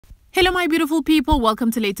Hello my beautiful people,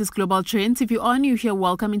 welcome to latest global trends. If you are new here,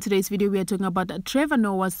 welcome. In today's video we are talking about Trevoh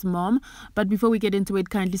Noah's mom, but before we get into it,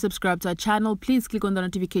 kindly subscribe to our channel. Please click on the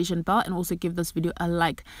notification bell and also give this video a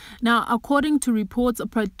like. Now, according to reports,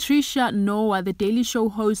 Patricia Noah, the Daily Show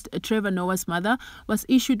host Trevoh Noah's mother, was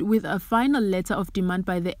issued with a final letter of demand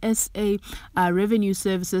by the Revenue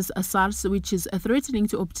Services, SARS, which is threatening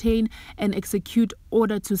to obtain and execute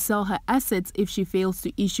order to sell her assets if she fails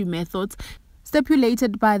to issue methods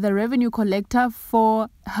stipulated by the revenue collector for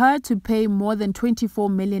her to pay more than 24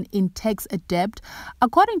 million in tax debt.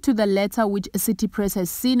 According to the letter, which City Press has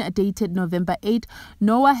seen, dated November 8,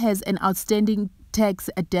 Noah has an outstanding tax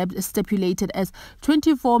debt stipulated as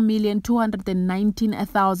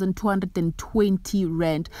 24,219,220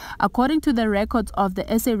 rand. According to the records of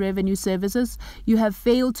the SA Revenue Services, you have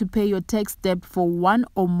failed to pay your tax debt for one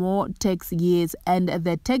or more tax years and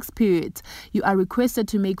the tax periods. You are requested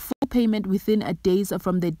to make full payment within a days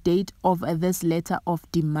from the date of this letter of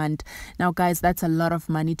demand. Now guys, that's a lot of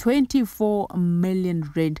money, 24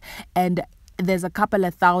 million rand, and there's a couple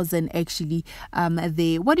of thousand actually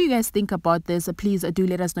there. What do you guys think about this? Please do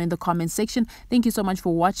let us know in the comment section. Thank you so much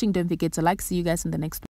for watching. Don't forget to like. See you guys in the next one.